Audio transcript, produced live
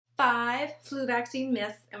5 flu vaccine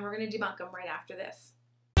myths, and we're going to debunk them right after this.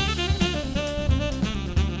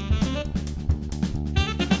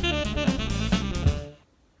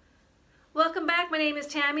 Welcome back. My name is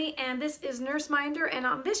Tammy and this is Nurse Minder, and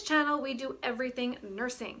on this channel we do everything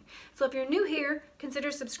nursing. So if you're new here,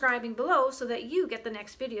 consider subscribing below so that you get the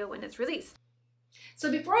next video when it's released. So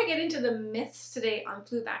before I get into the myths today on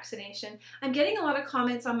flu vaccination, I'm getting a lot of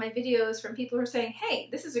comments on my videos from people who are saying, hey,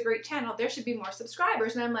 this is a great channel, there should be more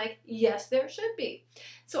subscribers. And I'm like, yes, there should be.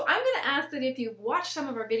 So I'm going to ask that if you've watched some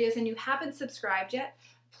of our videos and you haven't subscribed yet,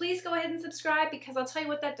 please go ahead and subscribe, because I'll tell you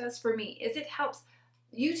what that does for me is it helps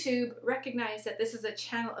YouTube recognize that this is a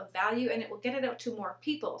channel of value and it will get it out to more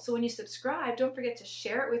people. So when you subscribe, don't forget to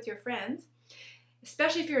share it with your friends.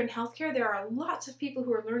 Especially if you're in healthcare, there are lots of people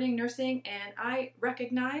who are learning nursing, and I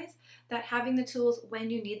recognize that having the tools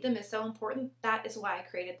when you need them is so important. That is why I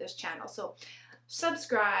created this channel. So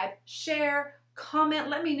subscribe, share, comment,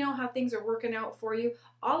 let me know how things are working out for you.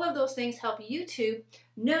 All of those things help YouTube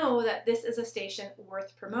know that this is a station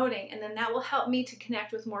worth promoting, and then that will help me to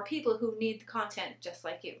connect with more people who need the content just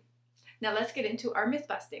like you. Now let's get into our myth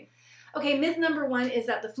busting. Okay, myth number 1 is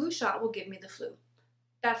that the flu shot will give me the flu.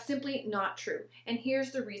 That's simply not true, and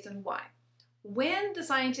here's the reason why. When the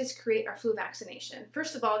scientists create our flu vaccination,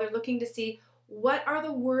 first of all, they're looking to see what are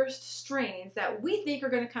the worst strains that we think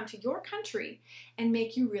are going to come to your country and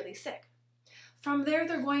make you really sick. From there,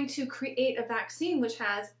 they're going to create a vaccine which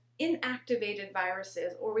has inactivated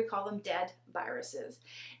viruses, or we call them dead viruses.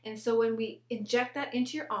 And so when we inject that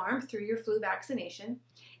into your arm through your flu vaccination,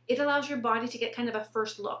 it allows your body to get kind of a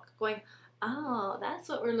first look, going, oh, that's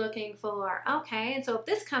what we're looking for. Okay, and so if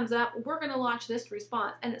this comes up, we're going to launch this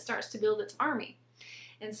response, and it starts to build its army.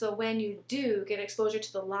 And so when you do get exposure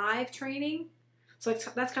to the live training, so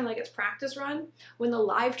that's kind of like its practice run. When the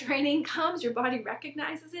live training comes, your body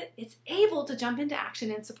recognizes it. It's able to jump into action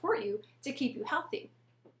and support you to keep you healthy.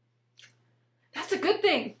 That's a good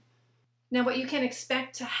thing. Now, what you can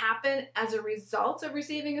expect to happen as a result of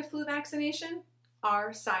receiving a flu vaccination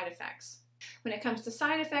are side effects. When it comes to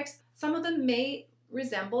side effects, some of them may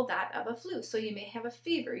resemble that of a flu. So you may have a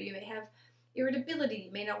fever, you may have irritability,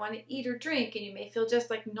 you may not want to eat or drink, and you may feel just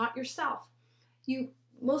like not yourself. You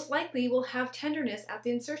most likely will have tenderness at the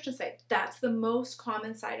insertion site. That's the most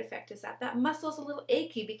common side effect, is that muscle's a little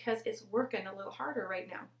achy because it's working a little harder right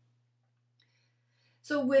now.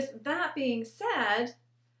 So with that being said,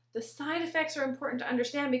 the side effects are important to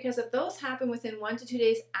understand, because if those happen within 1 to 2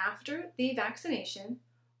 days after the vaccination,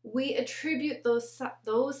 we attribute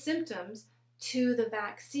those symptoms to the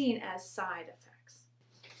vaccine as side effects.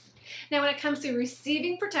 Now, when it comes to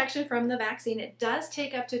receiving protection from the vaccine, it does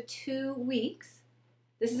take up to 2 weeks.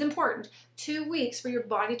 This is important, 2 weeks for your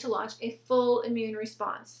body to launch a full immune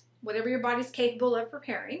response, whatever your body's capable of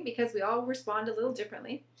preparing, because we all respond a little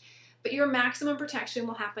differently. But your maximum protection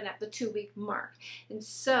will happen at the 2-week mark. And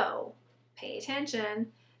so, pay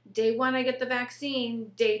attention. Day 1, I get the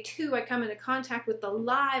vaccine. Day 2, I come into contact with the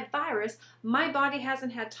live virus. My body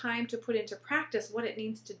hasn't had time to put into practice what it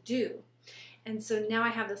needs to do. And so now I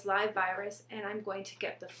have this live virus, and I'm going to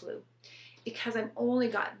get the flu, because I've only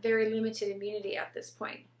got very limited immunity at this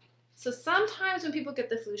point. So sometimes when people get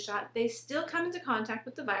the flu shot, they still come into contact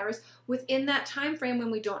with the virus within that time frame when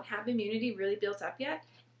we don't have immunity really built up yet,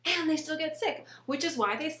 and they still get sick, which is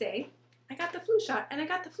why they say, I got the flu shot and I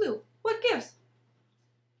got the flu. What gives?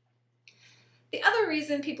 The other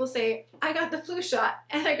reason people say, I got the flu shot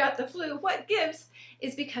and I got the flu, what gives,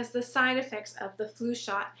 is because the side effects of the flu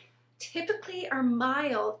shot typically are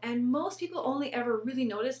mild, and most people only ever really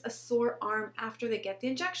notice a sore arm after they get the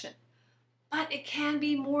injection. But it can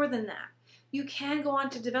be more than that. You can go on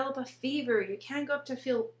to develop a fever. You can go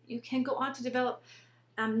on to develop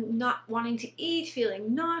not wanting to eat,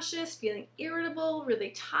 feeling nauseous, feeling irritable,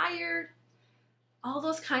 really tired. All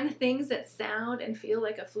those kind of things that sound and feel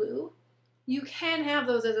like a flu, you can have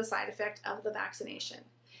those as a side effect of the vaccination.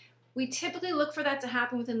 We typically look for that to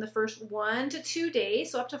happen within the first 1 to 2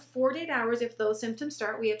 days, so up to 48 hours if those symptoms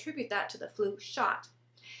start, we attribute that to the flu shot.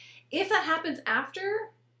 If that happens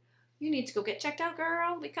after, you need to go get checked out,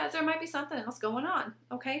 girl, because there might be something else going on,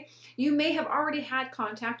 okay? You may have already had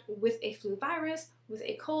contact with a flu virus, with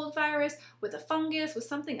a cold virus, with a fungus, with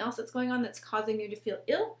something else that's going on that's causing you to feel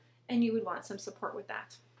ill, and you would want some support with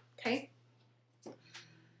that, okay?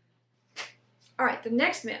 All right, the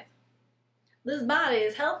next myth. This body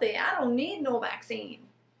is healthy. I don't need no vaccine.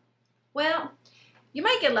 Well, you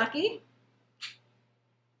might get lucky.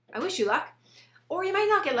 I wish you luck. Or you might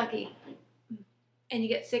not get lucky and you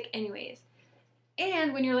get sick anyways.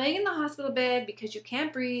 And when you're laying in the hospital bed because you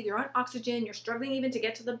can't breathe, you're on oxygen, you're struggling even to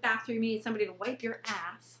get to the bathroom, you need somebody to wipe your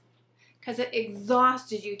ass, because it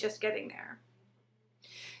exhausted you just getting there.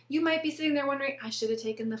 You might be sitting there wondering, I should have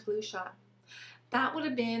taken the flu shot. That would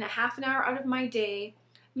have been a half an hour out of my day,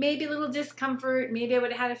 maybe a little discomfort, maybe I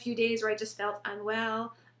would have had a few days where I just felt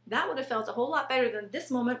unwell. That would have felt a whole lot better than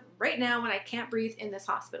this moment right now when I can't breathe in this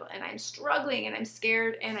hospital and I'm struggling and I'm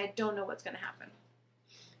scared and I don't know what's going to happen.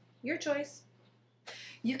 Your choice.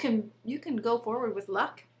 You can go forward with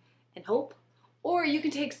luck and hope, or you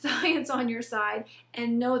can take science on your side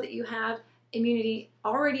and know that you have immunity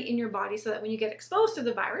already in your body so that when you get exposed to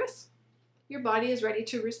the virus, your body is ready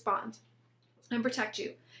to respond and protect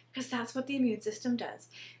you, because that's what the immune system does.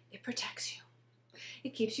 It protects you.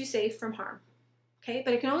 It keeps you safe from harm. Okay,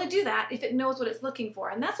 but it can only do that if it knows what it's looking for,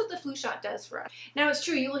 and that's what the flu shot does for us. Now, it's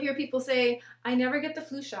true, you will hear people say, I never get the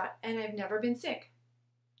flu shot and I've never been sick.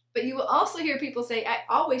 But you will also hear people say, I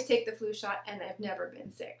always take the flu shot and I've never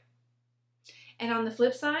been sick. And on the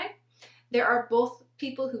flip side, there are both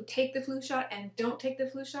people who take the flu shot and don't take the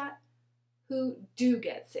flu shot who do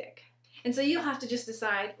get sick. And so you'll have to just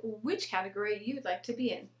decide which category you'd like to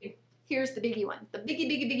be in. Here's the biggie one, the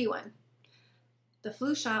biggie one. The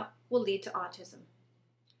flu shot will lead to autism.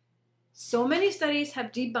 So many studies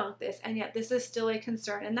have debunked this, and yet this is still a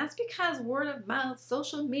concern. And that's because word of mouth,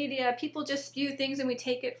 social media, people just spew things and we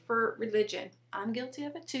take it for religion. I'm guilty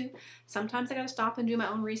of it too. Sometimes I gotta stop and do my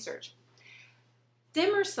own research.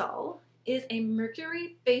 Thimersol is a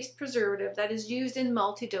mercury-based preservative that is used in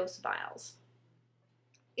multi-dose vials.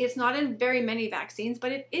 It's not in very many vaccines,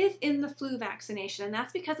 but it is in the flu vaccination, and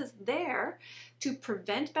that's because it's there to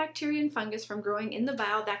prevent bacteria and fungus from growing in the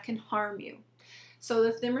vial that can harm you. So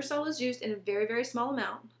the thimersol is used in a very, very small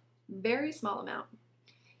amount,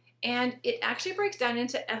 and it actually breaks down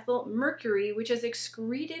into ethyl mercury, which is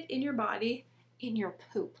excreted in your body in your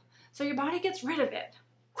poop. So your body gets rid of it,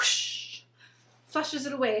 whoosh, flushes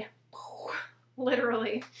it away,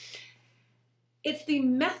 literally. It's the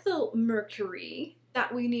methyl mercury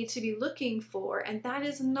that we need to be looking for, and that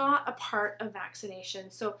is not a part of vaccination.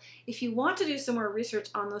 So if you want to do some more research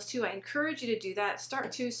on those two, I encourage you to do that. Start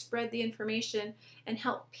to spread the information and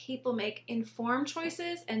help people make informed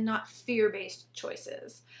choices and not fear-based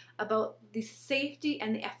choices about the safety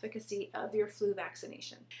and the efficacy of your flu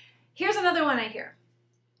vaccination. Here's another one I hear.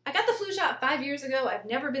 I got the flu shot 5 years ago. I've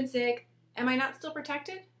never been sick. Am I not still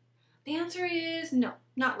protected? The answer is no,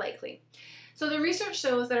 not likely. So the research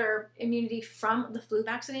shows that our immunity from the flu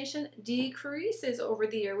vaccination decreases over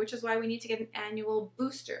the year, which is why we need to get an annual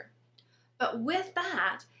booster. But with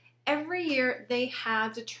that, every year they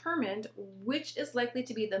have determined which is likely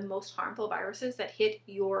to be the most harmful viruses that hit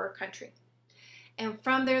your country. And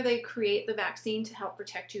from there, they create the vaccine to help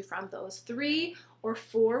protect you from those 3 or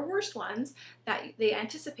 4 worst ones that they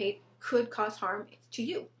anticipate could cause harm to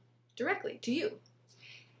you, directly to you.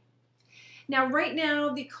 Now, right now,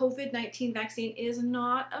 the COVID-19 vaccine is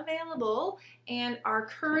not available, and our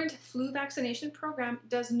current flu vaccination program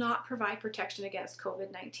does not provide protection against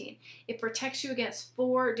COVID-19. It protects you against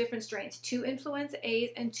 4 different strains, 2 influenza A's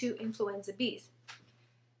and 2 influenza B's.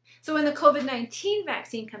 So when the COVID-19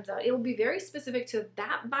 vaccine comes out, it will be very specific to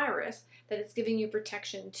that virus that it's giving you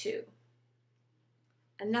protection to.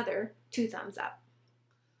 Another 2 thumbs up.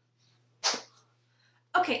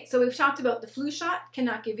 Okay, so we've talked about the flu shot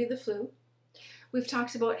cannot give you the flu. We've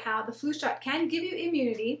talked about how the flu shot can give you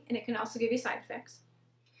immunity, and it can also give you side effects.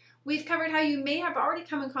 We've covered how you may have already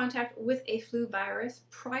come in contact with a flu virus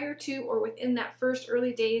prior to or within that first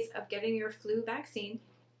early days of getting your flu vaccine.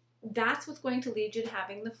 That's what's going to lead you to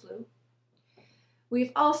having the flu.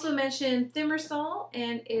 We've also mentioned thimersol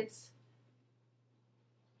and its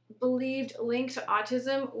believed link to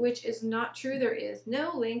autism, which is not true. There is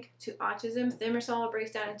no link to autism. Thimersol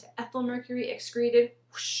breaks down into ethyl mercury excreted,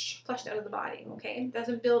 whoosh, flushed out of the body, okay? It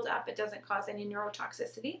doesn't build up. It doesn't cause any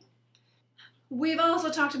neurotoxicity. We've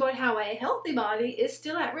also talked about how a healthy body is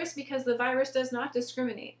still at risk because the virus does not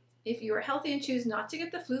discriminate. If you are healthy and choose not to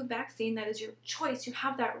get the flu vaccine, that is your choice. You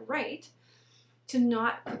have that right to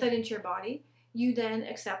not put that into your body. You then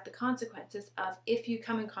accept the consequences of if you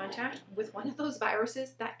come in contact with one of those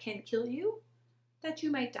viruses that can kill you, that you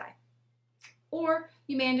might die. Or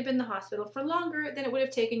you may end up in the hospital for longer than it would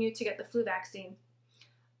have taken you to get the flu vaccine.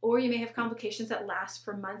 Or you may have complications that last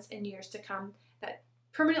for months and years to come that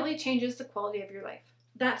permanently changes the quality of your life.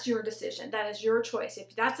 That's your decision. That is your choice.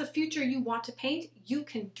 If that's a future you want to paint, you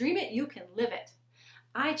can dream it, you can live it.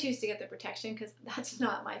 I choose to get the protection because that's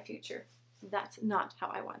not my future. That's not how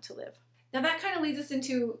I want to live. Now that kind of leads us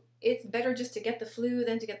into it's better just to get the flu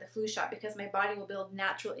than to get the flu shot because my body will build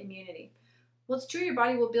natural immunity. Well, it's true your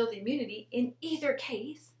body will build immunity in either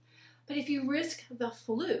case, but if you risk the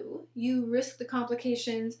flu, you risk the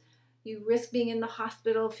complications You risk being in the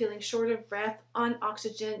hospital, feeling short of breath, on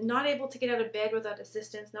oxygen, not able to get out of bed without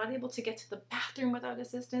assistance, not able to get to the bathroom without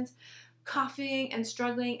assistance, coughing and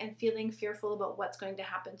struggling and feeling fearful about what's going to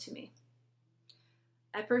happen to me.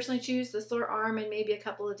 I personally choose the sore arm and maybe a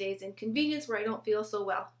couple of days inconvenience where I don't feel so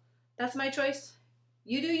well. That's my choice.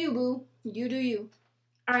 You do you, boo. You do you.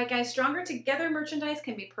 All right, guys, Stronger Together merchandise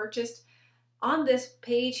can be purchased on this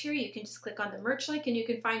page here. You can just click on the merch link and you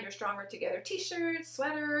can find your Stronger Together t-shirts,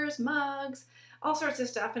 sweaters, mugs, all sorts of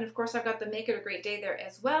stuff. And of course, I've got the Make It a Great Day there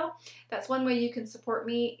as well. That's one way you can support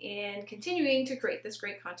me in continuing to create this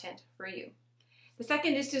great content for you. The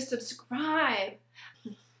second is to subscribe.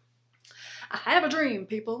 I have a dream,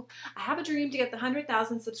 people. I have a dream to get the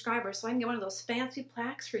 100,000 subscribers so I can get one of those fancy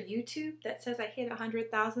plaques for YouTube that says I hit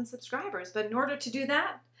 100,000 subscribers. But in order to do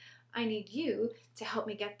that, I need you to help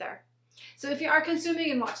me get there. So if you are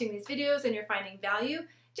consuming and watching these videos and you're finding value,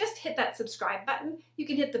 just hit that subscribe button. You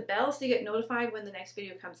can hit the bell so you get notified when the next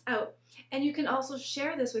video comes out. And you can also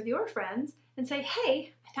share this with your friends and say,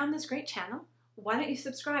 hey, I found this great channel. Why don't you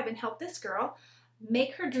subscribe and help this girl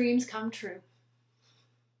make her dreams come true?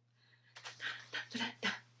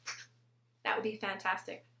 That would be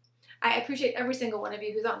fantastic. I appreciate every single one of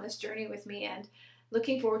you who's on this journey with me and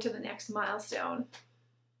looking forward to the next milestone.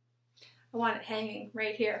 I want it hanging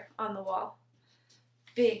right here on the wall.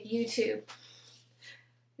 Big YouTube.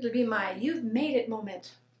 It'll be my you've made it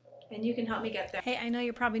moment. And you can help me get there. Hey, I know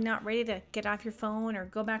you're probably not ready to get off your phone or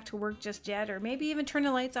go back to work just yet, or maybe even turn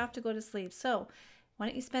the lights off to go to sleep. So why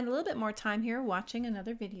don't you spend a little bit more time here watching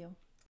another video?